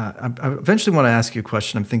I eventually want to ask you a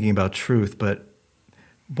question. I'm thinking about truth, but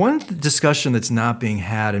one discussion that's not being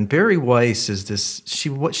had, and Barry Weiss is this.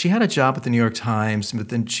 She had a job at the New York Times, but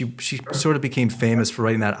then she sort of became famous for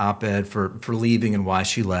writing that op-ed for leaving and why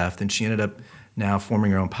she left, and she ended up now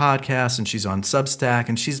forming her own podcast, and she's on Substack,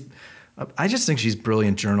 and I just think she's a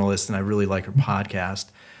brilliant journalist, and I really like her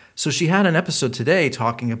podcast. So she had an episode today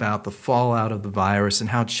talking about the fallout of the virus and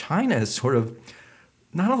how China has sort of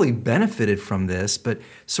not only benefited from this, but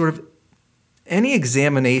sort of any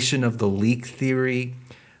examination of the leak theory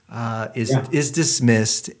is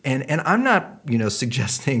dismissed. And I'm not,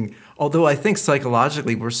 suggesting, although I think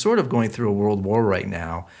psychologically we're sort of going through a world war right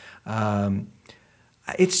now.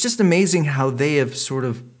 It's just amazing how they have sort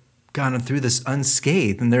of gone through this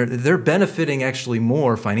unscathed, and they're benefiting actually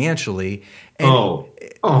more financially. And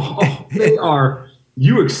they are.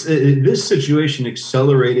 This situation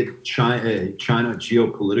accelerated China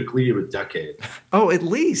geopolitically of a decade. Oh, at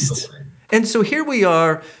least. And so here we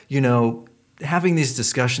are, having these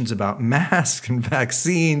discussions about masks and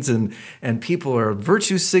vaccines, and people are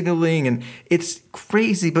virtue signaling, and it's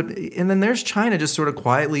crazy. And then there's China just sort of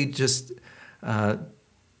quietly just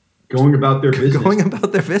going about their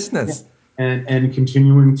business. And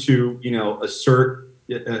continuing to assert,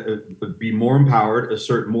 be more empowered,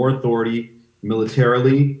 assert more authority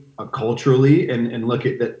militarily, culturally, and look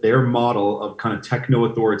at that their model of kind of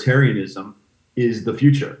techno-authoritarianism is the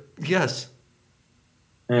future. Yes.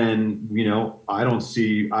 And I don't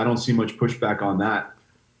see much pushback on that.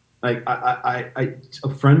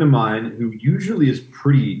 A friend of mine who usually is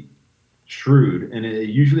pretty shrewd and it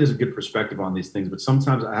usually has a good perspective on these things, but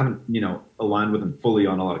sometimes I haven't aligned with him fully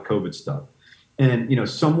on a lot of COVID stuff. And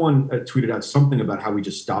someone tweeted out something about how we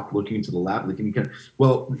just stopped looking into the lab.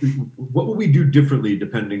 Well, what will we do differently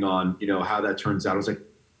depending on how that turns out? I was like,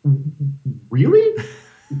 really?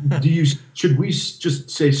 Should we just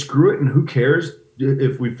say screw it and who cares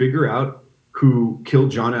if we figure out who killed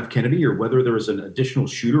John F. Kennedy or whether there was an additional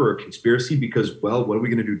shooter or a conspiracy? Because what are we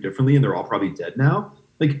going to do differently? And they're all probably dead now.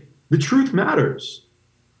 The truth matters.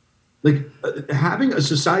 Having a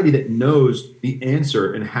society that knows the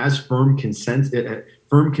answer and has firm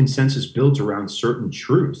consensus built around certain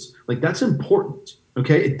truths, that's important.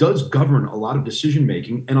 Okay, it does govern a lot of decision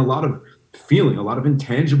making and a lot of feeling, a lot of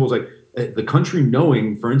intangibles, the country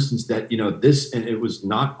knowing, for instance, that this, and it was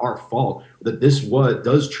not our fault, that this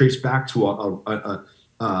does trace back to a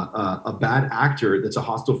bad actor that's a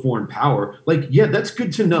hostile foreign power. That's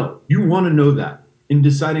good to know. You want to know that in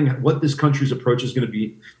deciding what this country's approach is going to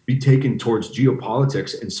be taken towards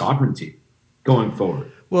geopolitics and sovereignty going forward.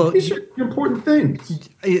 Well, these are important things.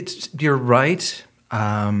 You're right.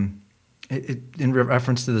 And In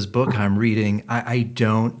reference to this book I'm reading, I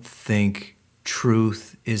don't think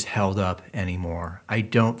truth is held up anymore. I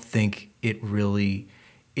don't think it really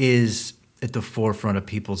is at the forefront of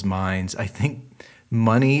people's minds. I think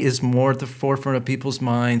money is more at the forefront of people's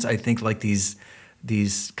minds. I think like these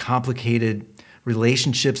complicated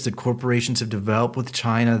relationships that corporations have developed with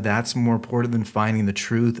China, that's more important than finding the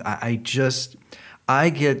truth. I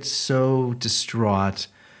get so distraught.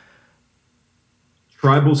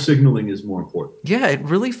 Tribal signaling is more important. Yeah, it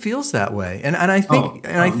really feels that way. And I think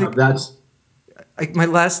that's my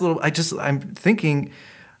last little, I'm thinking,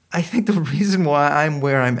 I think the reason why I'm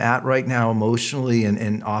where I'm at right now emotionally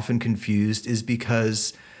and often confused is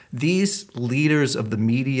because these leaders of the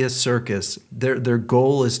media circus, their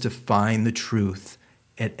goal is to find the truth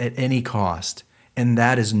at any cost. And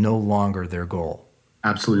that is no longer their goal.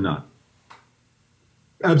 Absolutely not.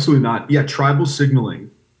 Absolutely not. Yeah, tribal signaling.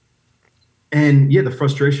 And yeah, the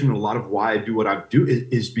frustration and a lot of why I do what I do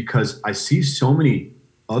is because I see so many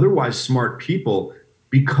otherwise smart people,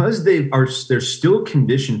 because they're still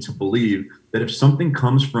conditioned to believe that if something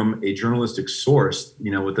comes from a journalistic source,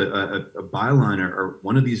 with a byline or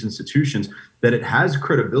one of these institutions, that it has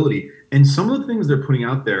credibility. And some of the things they're putting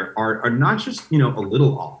out there are not just, a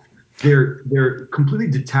little off. They're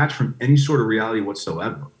completely detached from any sort of reality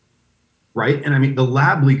whatsoever. Right. And I mean, the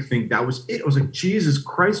lab leak thing, that was it. I was like, Jesus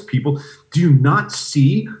Christ, people, do you not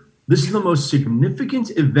see? This is the most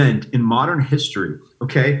significant event in modern history.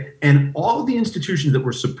 OK, and all the institutions that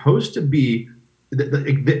were supposed to be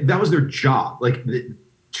that was their job, like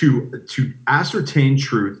to ascertain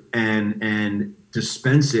truth and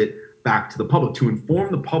dispense it back to the public, to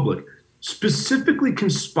inform the public, specifically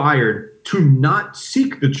conspired to not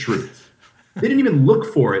seek the truth. They didn't even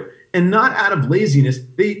look for it. And not out of laziness,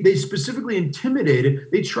 they specifically intimidated.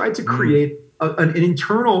 They tried to create an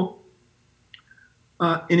internal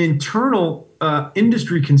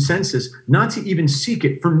industry consensus, not to even seek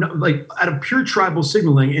it, out of pure tribal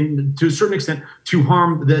signaling, and to a certain extent to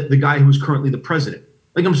harm the guy who's currently the president.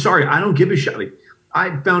 Like, I'm sorry, I don't give a shit. Like,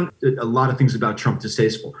 I found a lot of things about Trump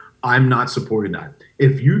distasteful. I'm not supporting that.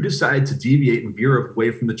 If you decide to deviate and veer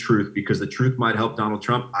away from the truth because the truth might help Donald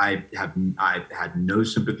Trump, I had no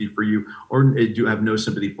sympathy for you, or do have no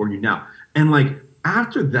sympathy for you now. And like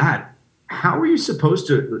after that, how are you supposed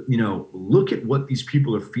to, look at what these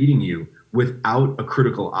people are feeding you without a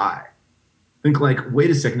critical eye? Think like,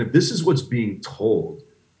 wait a second, if this is what's being told,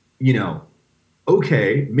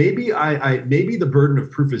 okay, maybe maybe the burden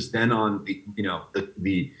of proof is then on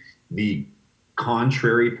the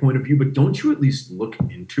contrary point of view, but don't you at least look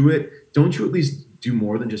into it? Don't you at least do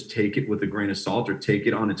more than just take it with a grain of salt or take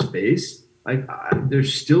it on its face? Like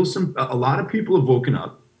there's still a lot of people have woken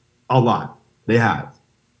up, a lot, they have,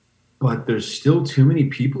 but there's still too many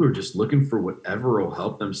people who are just looking for whatever will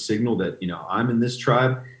help them signal that, I'm in this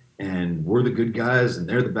tribe and we're the good guys and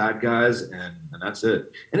they're the bad guys, and that's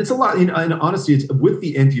it. And it's a lot, and honestly, it's with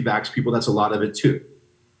the anti-vax people, that's a lot of it too.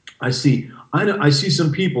 I see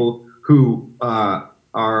some people who are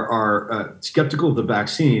skeptical of the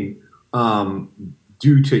vaccine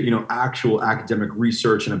due to actual academic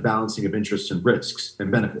research and a balancing of interests and risks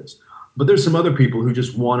and benefits. But there's some other people who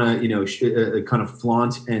just want to kind of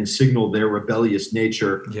flaunt and signal their rebellious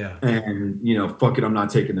nature. Yeah. And fuck it, I'm not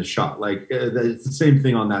taking the shot. Like it's the same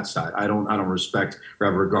thing on that side. I don't respect or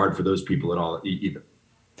have regard for those people at all either.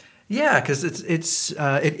 Yeah, because it's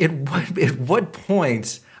at what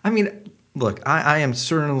point? I mean, look, I am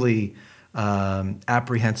certainly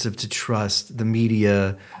apprehensive to trust the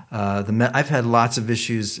media. I've had lots of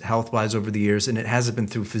issues health-wise over the years, and it hasn't been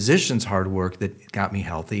through physicians' hard work that got me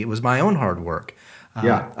healthy. It was my own hard work.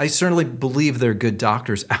 I certainly believe there are good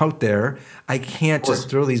doctors out there. I can't just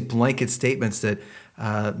throw these blanket statements that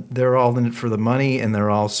they're all in it for the money and they're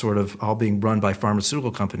all sort of all being run by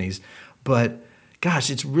pharmaceutical companies. But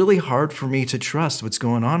gosh, it's really hard for me to trust what's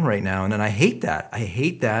going on right now. And I hate that. I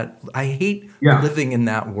hate living in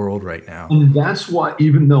that world right now. And that's why,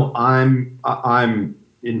 even though I'm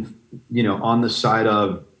in, on the side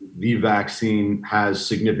of the vaccine has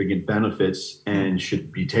significant benefits and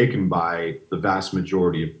should be taken by the vast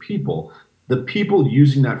majority of people, the people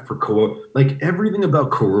using that for like everything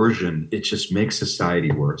about coercion, it just makes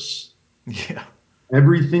society worse. Yeah.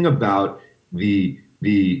 Everything about the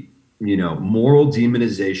moral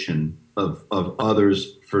demonization of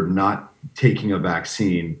others for not taking a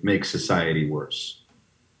vaccine makes society worse,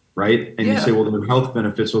 right? And you say, well, there are health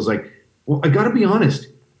benefits. So I was like, well, I got to be honest.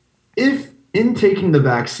 If in taking the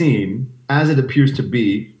vaccine, as it appears to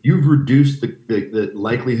be, you've reduced the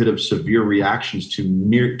likelihood of severe reactions to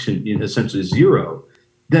essentially zero,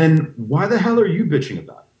 then why the hell are you bitching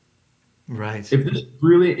about it? Right. If this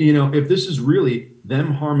really, if this is really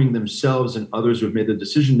them harming themselves and others who have made the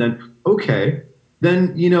decision, then okay,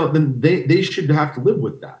 then they should have to live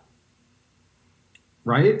with that,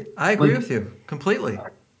 right? I agree Like with you completely.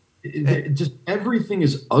 And, just everything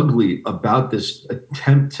is ugly about this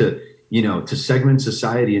attempt to segment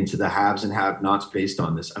society into the haves and have-nots based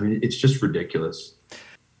on this. I mean, it's just ridiculous.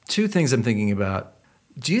 two things I'm thinking about.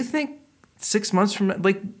 Do you think 6 months from now,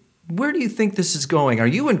 like, where do you think this is going? Are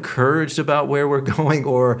you encouraged about where we're going,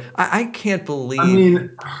 or I can't believe? I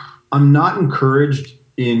mean, I'm not encouraged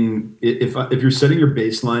if you're setting your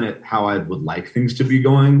baseline at how I would like things to be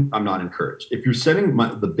going. I'm not encouraged. If you're setting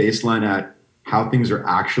the baseline at how things are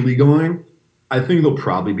actually going, I think they'll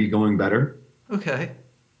probably be going better. Okay.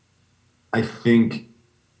 I think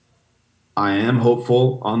I am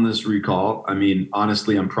hopeful on this recall. I mean,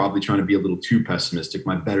 honestly, I'm probably trying to be a little too pessimistic.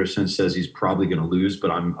 My better sense says he's probably going to lose,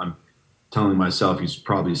 but I'm telling myself he's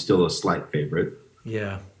probably still a slight favorite.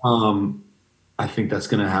 Yeah. I think that's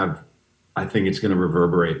going to I think it's going to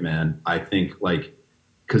reverberate, man. I think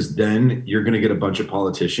because then you're going to get a bunch of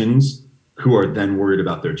politicians who are then worried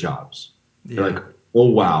about their jobs. Yeah. They're like, oh,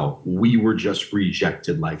 wow, we were just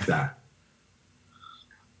rejected like that.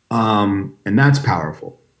 And that's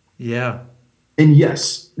powerful. Yeah. And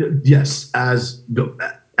yes, as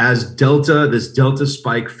this Delta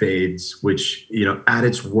spike fades, which, at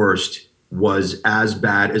its worst was as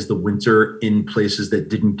bad as the winter in places that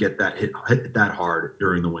didn't get that hit that hard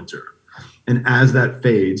during the winter. And as that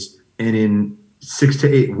fades, and in 6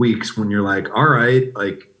 to 8 weeks, when you're like, all right,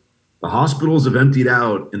 like the hospitals have emptied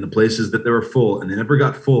out in the places that they were full, and they never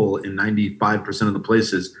got full in 95% of the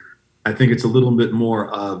places, I think it's a little bit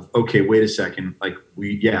more of, okay, wait a second, like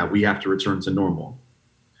we have to return to normal.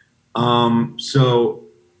 So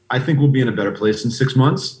I think we'll be in a better place in 6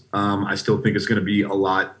 months. I still think it's going to be a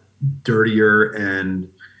lot dirtier and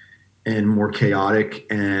more chaotic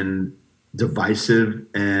and divisive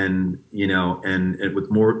and with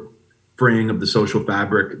more fraying of the social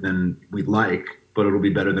fabric than we'd like, but it'll be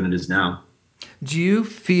better than it is now. Do you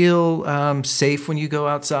feel safe when you go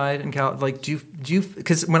outside in Cal? Like, do you?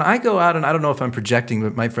 Because when I go out, and I don't know if I'm projecting,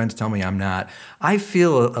 but my friends tell me I'm not. I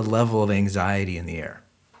feel a level of anxiety in the air.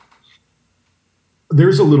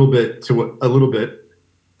 There's a little bit.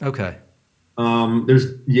 Okay.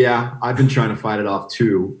 I've been trying to fight it off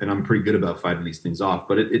too, and I'm pretty good about fighting these things off.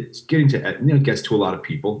 But it's getting to, it gets to a lot of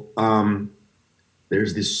people.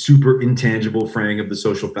 There's this super intangible fraying of the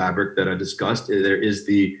social fabric that I discussed. There is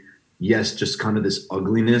just kind of this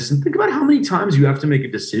ugliness. And think about how many times you have to make a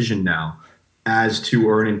decision now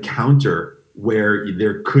or an encounter where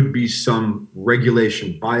there could be some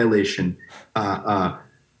regulation, violation,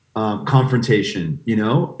 confrontation.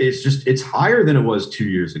 It's higher than it was 2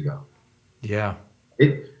 years ago. Yeah.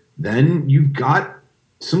 Then you've got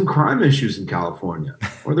some crime issues in California.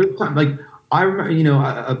 Or there's like I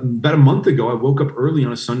remember, about a month ago, I woke up early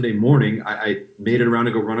on a Sunday morning. I made it around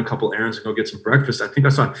to go run a couple errands and go get some breakfast. I think I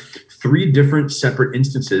saw 3 different separate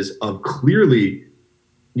instances of clearly,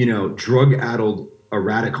 drug-addled,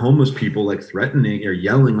 erratic homeless people like threatening or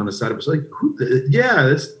yelling on the side of us. Like, who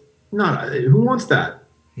wants that?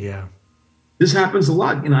 Yeah. This happens a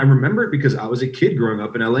lot. I remember it because I was a kid growing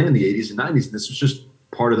up in LA in the 80s and 90s. And this was just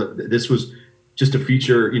this was just a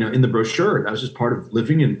feature, in the brochure. That was just part of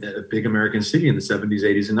living in a big American city in the 70s,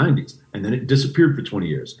 80s, and 90s. And then it disappeared for 20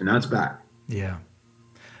 years. And now it's back. Yeah.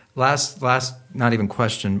 Last, not even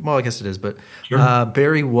question. Well, I guess it is, but Sure.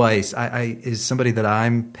 Barry Weiss is somebody that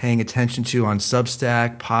I'm paying attention to on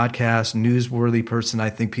Substack, podcast, newsworthy person I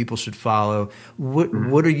think people should follow.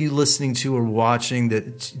 What are you listening to or watching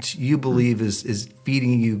that you believe is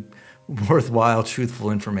feeding you worthwhile,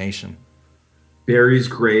 truthful information? Barry's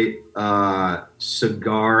great.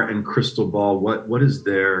 Cigar and Crystal Ball. What is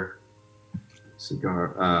their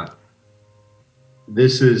cigar?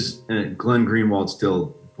 This is Glenn Greenwald,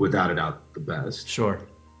 still without a doubt the best. Sure.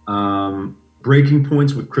 Breaking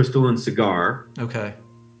Points with Crystal and Cigar. Okay.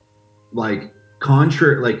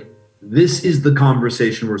 This is the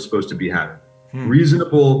conversation we're supposed to be having.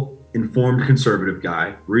 Reasonable, informed conservative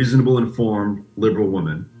guy, reasonable, informed liberal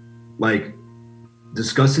woman,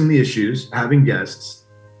 discussing the issues, having guests,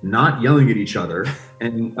 not yelling at each other,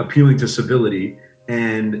 and appealing to civility,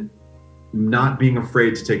 and not being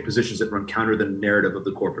afraid to take positions that run counter the narrative of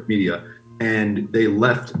the corporate media. And they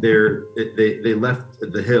left they left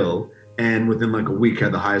the Hill, and within a week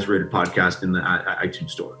had the highest rated podcast in the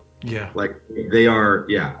iTunes store. Yeah. They are.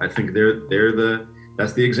 Yeah. I think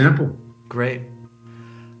that's the example. Great.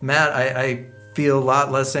 Matt, I feel a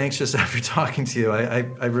lot less anxious after talking to you.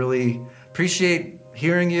 I really appreciate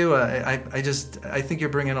hearing you, I think you're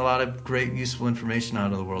bringing a lot of great, useful information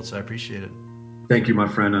out of the world. So I appreciate it. Thank you, my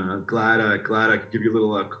friend. Glad I could give you a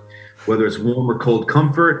little, whether it's warm or cold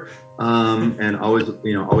comfort. And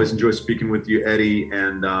always enjoy speaking with you, Eddie.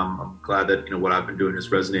 And I'm glad that what I've been doing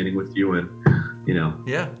is resonating with you. And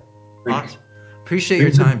yeah, awesome. Appreciate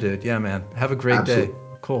your time, dude. Yeah, man. Have a great day.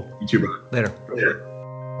 Cool. You too, bro. Later.